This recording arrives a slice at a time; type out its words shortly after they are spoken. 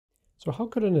So how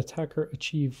could an attacker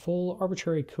achieve full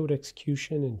arbitrary code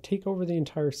execution and take over the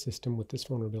entire system with this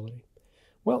vulnerability?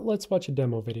 Well, let's watch a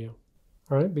demo video.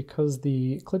 All right, because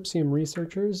the Eclipsium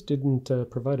researchers didn't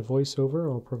provide a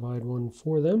voiceover, I'll provide one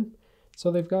for them.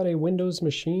 So they've got a Windows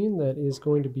machine that is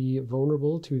going to be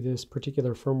vulnerable to this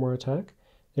particular firmware attack.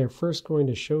 They're first going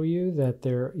to show you that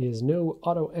there is no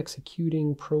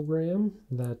auto-executing program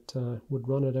that would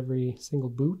run at every single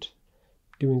boot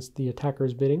doing the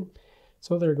attacker's bidding.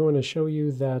 So they're going to show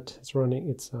you that it's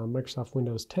Microsoft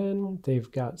Windows 10. They've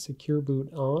got Secure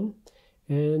Boot on.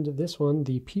 And this one,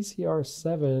 the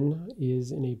PCR7,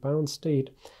 is in a bound state.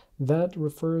 That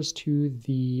refers to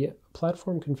the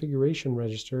platform configuration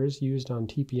registers used on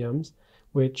TPMs,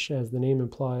 which, as the name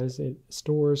implies, it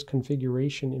stores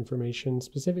configuration information,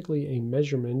 specifically a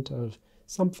measurement of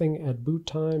something at boot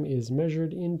time is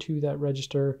measured into that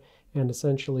register, and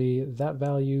essentially that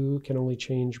value can only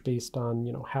change based on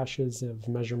hashes of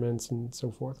measurements and so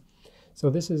forth. So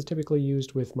this is typically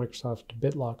used with Microsoft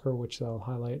BitLocker, which I'll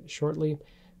highlight shortly.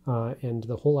 And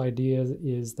the whole idea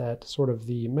is that sort of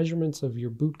the measurements of your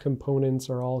boot components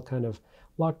are all kind of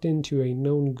locked into a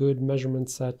known good measurement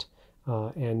set,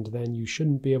 and then you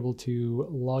shouldn't be able to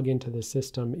log into the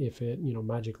system if it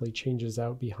magically changes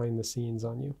out behind the scenes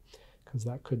on you, because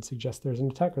that could suggest there's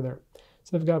an attacker there.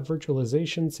 So they've got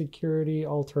virtualization security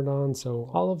all turned on,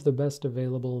 so all of the best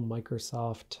available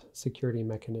Microsoft security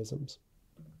mechanisms.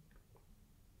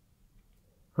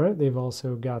 All right, they've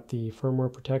also got the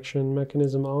firmware protection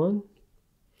mechanism on,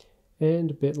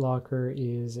 and BitLocker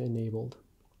is enabled.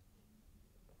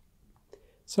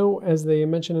 So as they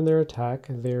mentioned in their attack,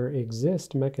 there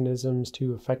exist mechanisms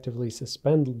to effectively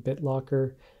suspend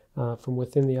BitLocker from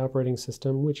within the operating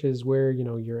system, which is where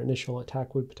your initial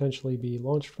attack would potentially be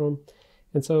launched from.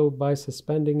 And so by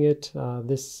suspending it,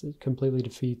 this completely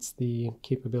defeats the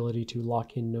capability to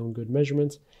lock in known good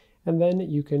measurements. And then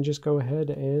you can just go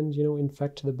ahead and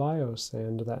infect the BIOS,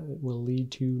 and that will lead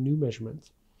to new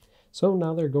measurements. So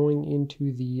now they're going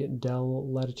into the Dell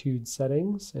Latitude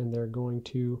settings, and they're going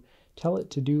to tell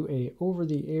it to do a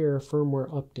over-the-air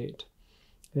firmware update.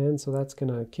 And so that's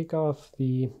going to kick off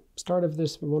the start of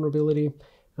this vulnerability.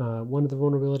 One of the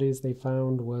vulnerabilities they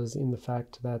found was in the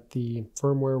fact that the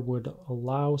firmware would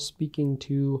allow speaking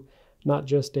to not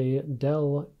just a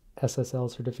Dell SSL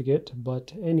certificate,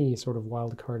 but any sort of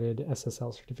wildcarded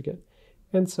SSL certificate.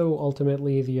 And so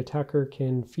ultimately the attacker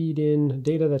can feed in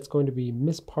data that's going to be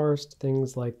misparsed,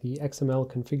 things like the XML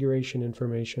configuration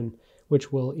information,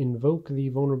 which will invoke the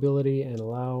vulnerability and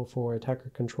allow for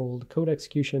attacker-controlled code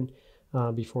execution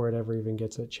before it ever even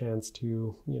gets a chance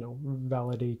to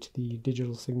validate the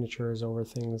digital signatures over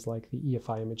things like the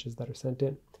EFI images that are sent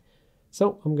in.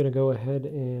 So I'm going to go ahead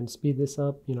and speed this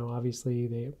up. Obviously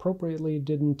they appropriately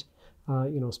didn't,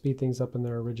 speed things up in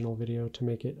their original video to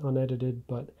make it unedited,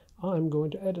 but I'm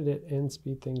going to edit it and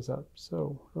speed things up.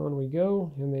 So on we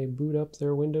go, and they boot up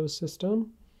their Windows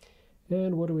system.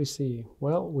 And what do we see?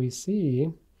 Well, we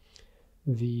see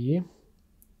the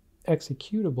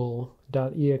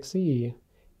executable.exe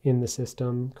in the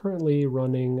system currently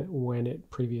running when it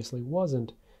previously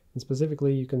wasn't. And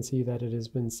specifically, you can see that it has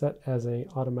been set as a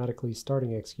automatically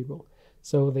starting executable.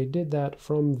 So they did that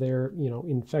from their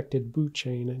infected boot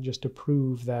chain just to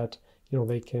prove that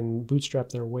they can bootstrap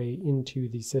their way into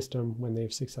the system when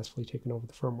they've successfully taken over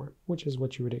the firmware, which is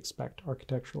what you would expect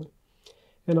architecturally.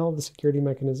 And all the security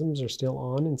mechanisms are still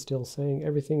on and still saying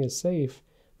everything is safe,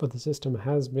 but the system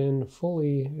has been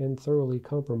fully and thoroughly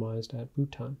compromised at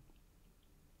boot time.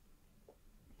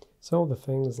 So the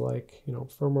things like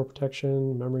firmware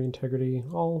protection, memory integrity,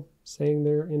 all saying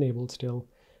they're enabled still,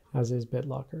 as is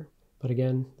BitLocker. But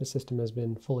again, the system has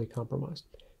been fully compromised.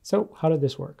 So how did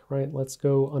this work, right? Let's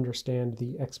go understand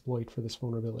the exploit for this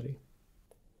vulnerability.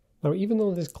 Now, even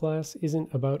though this class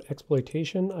isn't about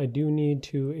exploitation, I do need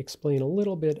to explain a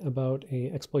little bit about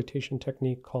an exploitation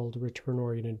technique called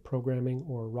return-oriented programming,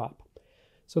 or ROP.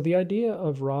 So the idea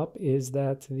of ROP is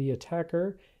that the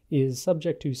attacker is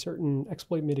subject to certain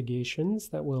exploit mitigations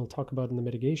that we'll talk about in the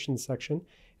mitigation section,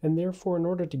 and therefore in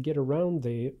order to get around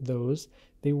those,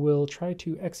 they will try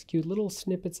to execute little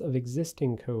snippets of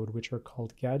existing code, which are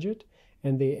called gadget,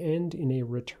 and they end in a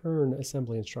return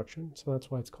assembly instruction. So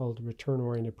that's why it's called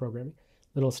return-oriented programming.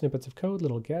 Little snippets of code,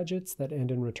 little gadgets that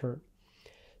end in return.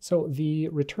 So the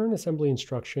return assembly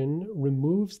instruction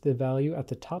removes the value at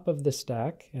the top of the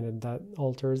stack, and that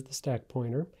alters the stack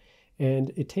pointer.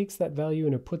 And it takes that value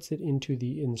and it puts it into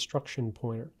the instruction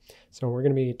pointer. So we're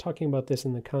going to be talking about this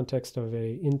in the context of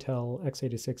a Intel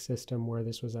x86 system where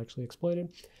this was actually exploited.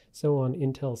 So on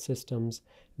Intel systems,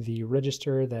 the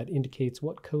register that indicates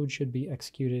what code should be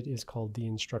executed is called the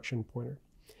instruction pointer.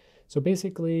 So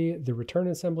basically, the return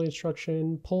assembly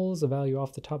instruction pulls a value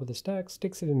off the top of the stack,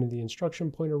 sticks it into the instruction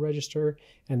pointer register,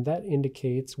 and that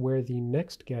indicates where the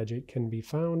next gadget can be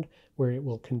found, where it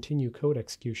will continue code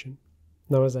execution.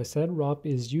 Now, as I said, ROP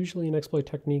is usually an exploit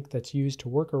technique that's used to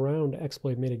work around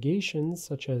exploit mitigations,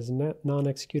 such as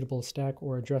non-executable stack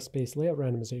or address-based layout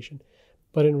randomization.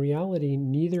 But in reality,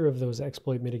 neither of those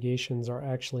exploit mitigations are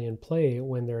actually in play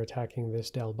when they're attacking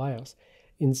this Dell BIOS.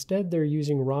 Instead, they're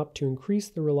using ROP to increase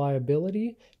the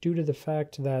reliability due to the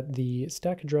fact that the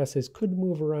stack addresses could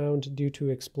move around due to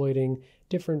exploiting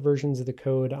different versions of the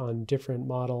code on different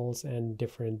models and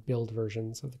different build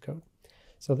versions of the code.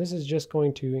 So this is just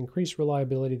going to increase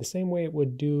reliability the same way it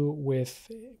would do with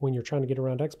when you're trying to get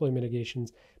around exploit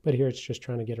mitigations, but here it's just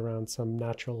trying to get around some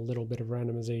natural little bit of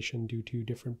randomization due to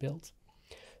different builds.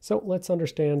 So let's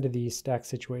understand the stack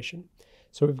situation.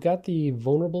 So we've got the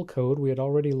vulnerable code. We had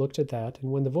already looked at that.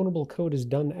 And when the vulnerable code is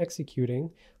done executing,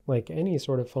 like any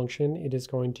sort of function, it is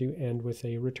going to end with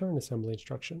a return assembly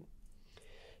instruction.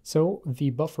 So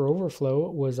the buffer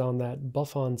overflow was on that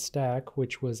buff on stack,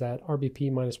 which was at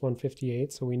RBP minus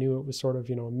 158. So we knew it was sort of,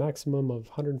 a maximum of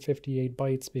 158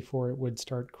 bytes before it would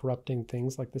start corrupting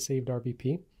things like the saved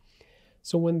RBP.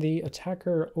 So when the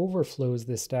attacker overflows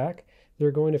this stack,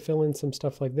 they're going to fill in some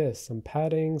stuff like this, some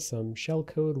padding, some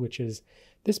shellcode, which is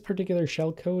this particular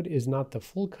shellcode is not the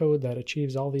full code that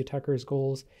achieves all the attacker's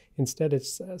goals. Instead,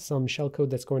 it's some shellcode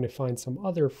that's going to find some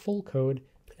other full code,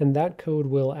 and that code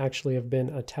will actually have been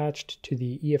attached to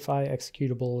the EFI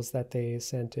executables that they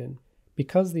sent in.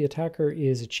 Because the attacker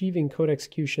is achieving code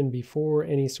execution before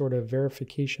any sort of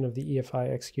verification of the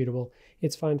EFI executable,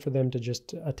 it's fine for them to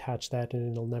just attach that and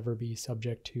it'll never be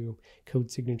subject to code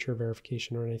signature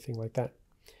verification or anything like that.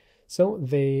 So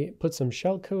they put some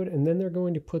shellcode and then they're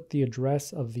going to put the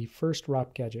address of the first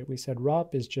ROP gadget. We said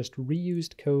ROP is just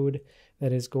reused code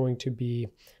that is going to be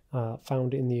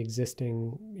found in the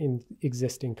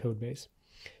existing code base.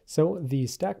 So the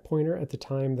stack pointer at the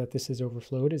time that this is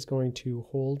overflowed is going to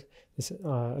hold this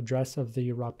address of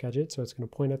the ROP gadget. So it's going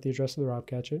to point at the address of the ROP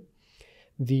gadget.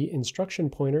 The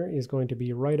instruction pointer is going to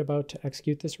be right about to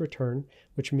execute this return,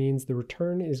 which means the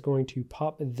return is going to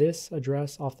pop this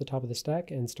address off the top of the stack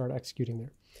and start executing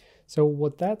there. So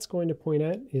what that's going to point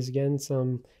at is, again,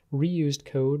 some reused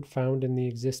code found in the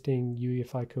existing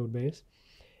UEFI code base.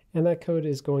 And that code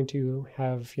is going to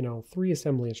have, 3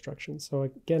 assembly instructions. So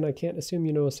again, I can't assume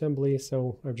you know assembly,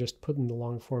 so I've just put in the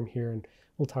long form here, and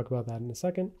we'll talk about that in a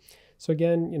second. So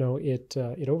again,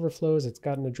 it overflows. It's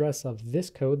got an address of this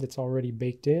code that's already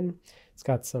baked in. It's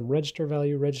got some register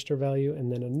value, and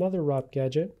then another ROP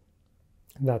gadget.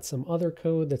 That's some other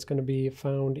code that's going to be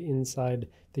found inside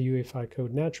the UEFI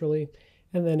code naturally.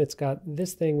 And then it's got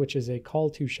this thing, which is a call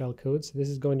to shell code. So this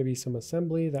is going to be some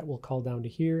assembly that will call down to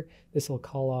here. This will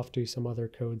call off to some other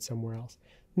code somewhere else.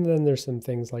 And then there's some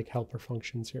things like helper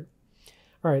functions here.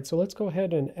 All right, so let's go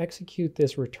ahead and execute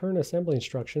this return assembly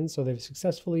instruction. So they've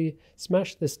successfully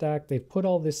smashed the stack. They've put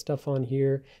all this stuff on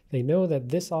here. They know that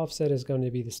this offset is going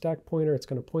to be the stack pointer. It's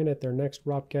going to point at their next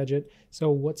ROP gadget.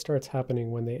 So what starts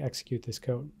happening when they execute this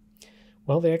code?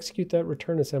 Well, they execute that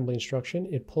return assembly instruction.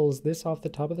 It pulls this off the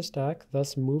top of the stack,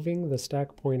 thus moving the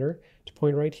stack pointer to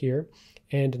point right here.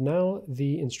 And now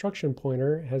the instruction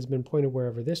pointer has been pointed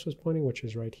wherever this was pointing, which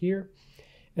is right here.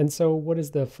 And so what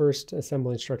does the first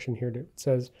assembly instruction here do? It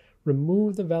says,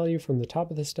 remove the value from the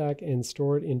top of the stack and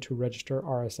store it into register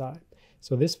RSI.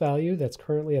 So this value that's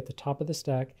currently at the top of the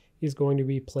stack is going to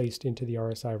be placed into the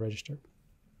RSI register.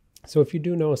 So if you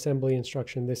do know assembly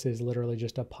instruction, this is literally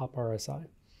just a pop RSI.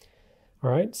 All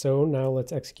right, so now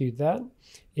let's execute that.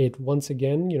 It once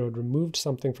again, removed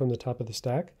something from the top of the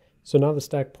stack. So now the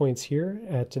stack points here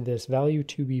at this value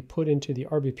to be put into the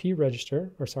RBP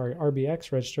register,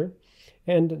 RBX register,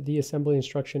 and the assembly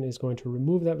instruction is going to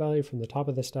remove that value from the top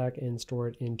of the stack and store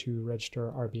it into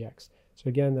register RBX. So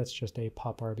again, that's just a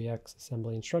pop RBX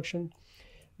assembly instruction.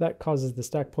 That causes the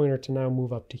stack pointer to now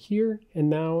move up to here.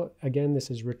 And now, again, this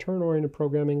is return-oriented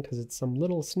programming because it's some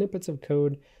little snippets of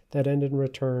code that end in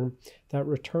return. That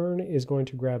return is going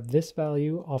to grab this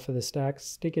value off of the stack,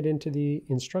 stick it into the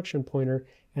instruction pointer,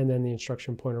 and then the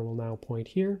instruction pointer will now point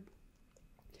here.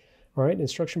 All right,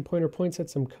 instruction pointer points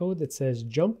at some code that says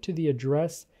jump to the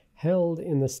address held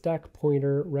in the stack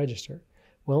pointer register.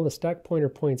 Well, the stack pointer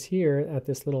points here at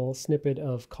this little snippet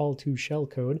of call to shell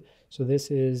code. So this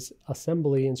is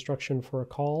assembly instruction for a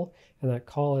call, and that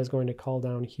call is going to call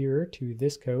down here to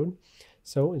this code.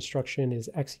 So instruction is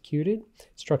executed.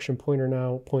 Instruction pointer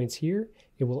now points here.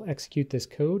 It will execute this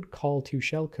code, call to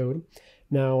shellcode.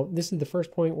 Now, this is the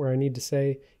first point where I need to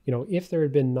say, if there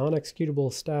had been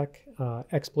non-executable stack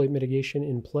exploit mitigation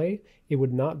in play, it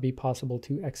would not be possible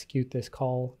to execute this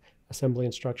call assembly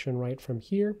instruction right from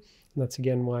here. And that's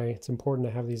again why it's important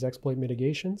to have these exploit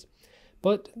mitigations.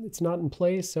 But it's not in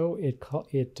play, so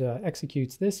it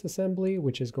executes this assembly,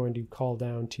 which is going to call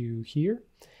down to here.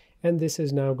 And this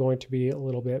is now going to be a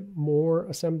little bit more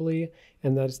assembly,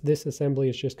 and this assembly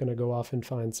is just going to go off and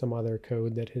find some other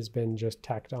code that has been just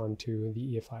tacked onto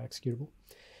the EFI executable.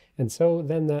 And so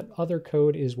then that other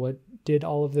code is what did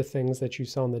all of the things that you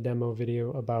saw in the demo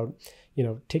video about,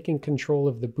 taking control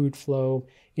of the boot flow,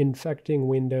 infecting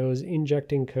Windows,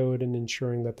 injecting code, and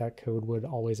ensuring that that code would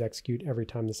always execute every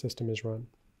time the system is run.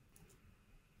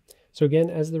 So again,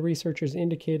 as the researchers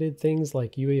indicated, things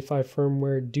like UEFI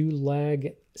firmware do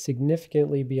lag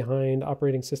significantly behind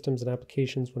operating systems and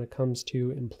applications when it comes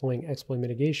to employing exploit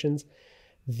mitigations.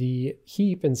 The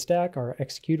heap and stack are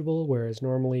executable, whereas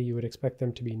normally you would expect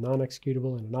them to be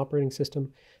non-executable in an operating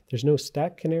system. There's no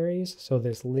stack canaries, so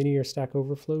this linear stack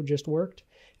overflow just worked,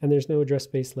 and there's no address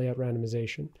space layout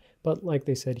randomization. But like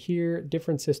they said here,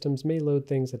 different systems may load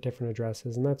things at different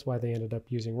addresses, and that's why they ended up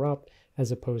using ROP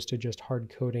as opposed to just hard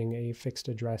coding a fixed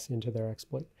address into their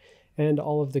exploit. And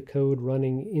all of the code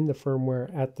running in the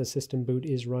firmware at the system boot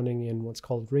is running in what's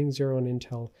called Ring 0 on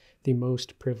Intel, the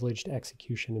most privileged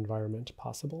execution environment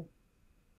possible.